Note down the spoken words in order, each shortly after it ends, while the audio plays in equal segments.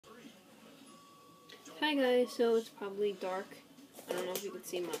Hi guys, so it's probably dark. I don't know if you can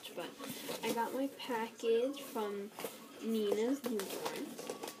see much, but I got my package from Nina's Newborn.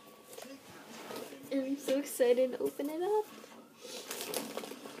 And I'm so excited to open it up.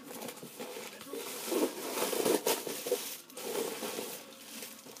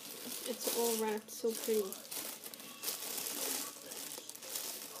 It's all wrapped so pretty.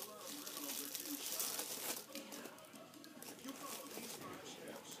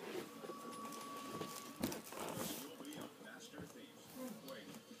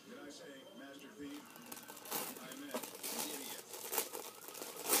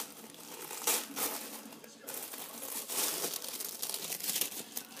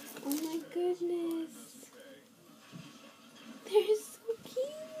 Oh my goodness. They're so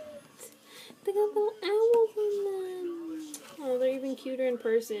cute. They got little owls on them. Oh, they're even cuter in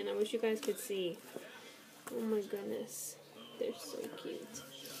person. I wish you guys could see. Oh my goodness. They're so cute.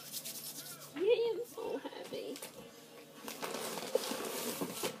 Yay, I'm so happy.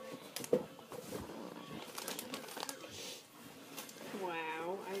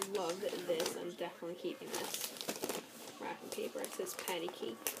 Wow, I love this. I'm definitely keeping this. Wrapping paper. It says patty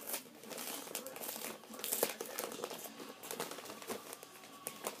cake.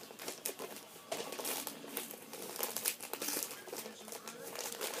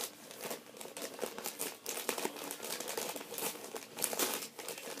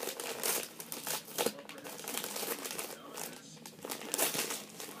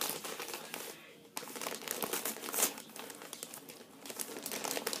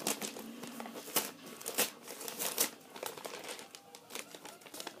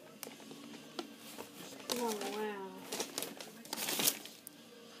 Oh, wow.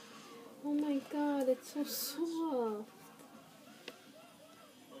 Oh my god, it's so soft.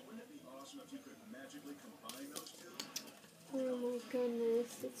 Oh my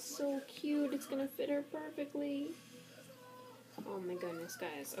goodness, it's so cute. It's gonna fit her perfectly. Oh my goodness,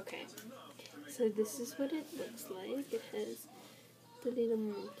 guys. Okay. So this is what it looks like. It has the little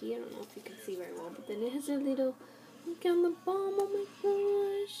monkey. I don't know if you can see very well, but then it has a little monkey on the bottom. Oh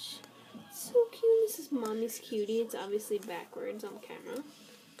my gosh. It's so cute. This is Mommy's Cutie. It's obviously backwards on camera.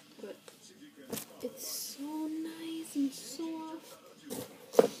 But it's so nice and soft.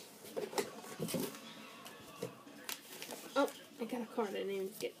 Oh, I got a card. I didn't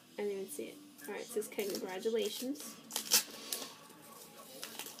even see it. Alright, it says congratulations.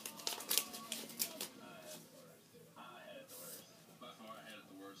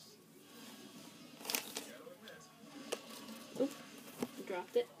 Oop, I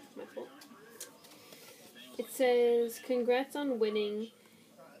dropped it. My fault. It says, congrats on winning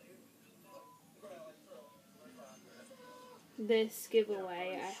this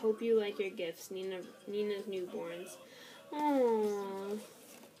giveaway. I hope you like your gifts, Nina's Newborns. Aww.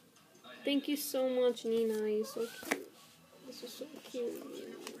 Thank you so much, Nina. You're so cute. This is so cute.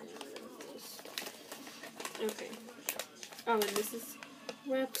 Okay. Oh, and this is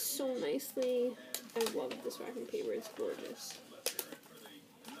wrapped so nicely. I love this wrapping paper. It's gorgeous.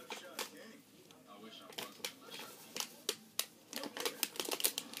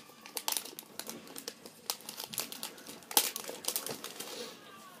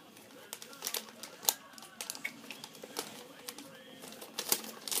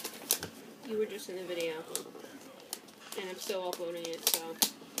 You were just in the video, and I'm still uploading it, so.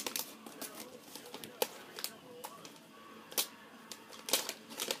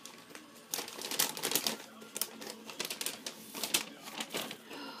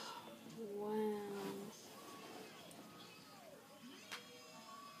 Wow.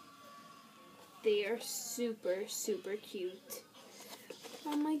 They are super, super cute.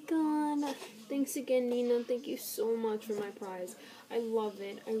 Oh my god. Thanks again, Nina. Thank you so much for my prize. I love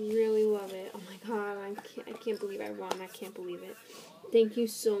it. I really love it. Oh my god. I can't believe I won. I can't believe it. Thank you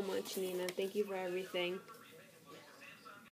so much, Nina. Thank you for everything.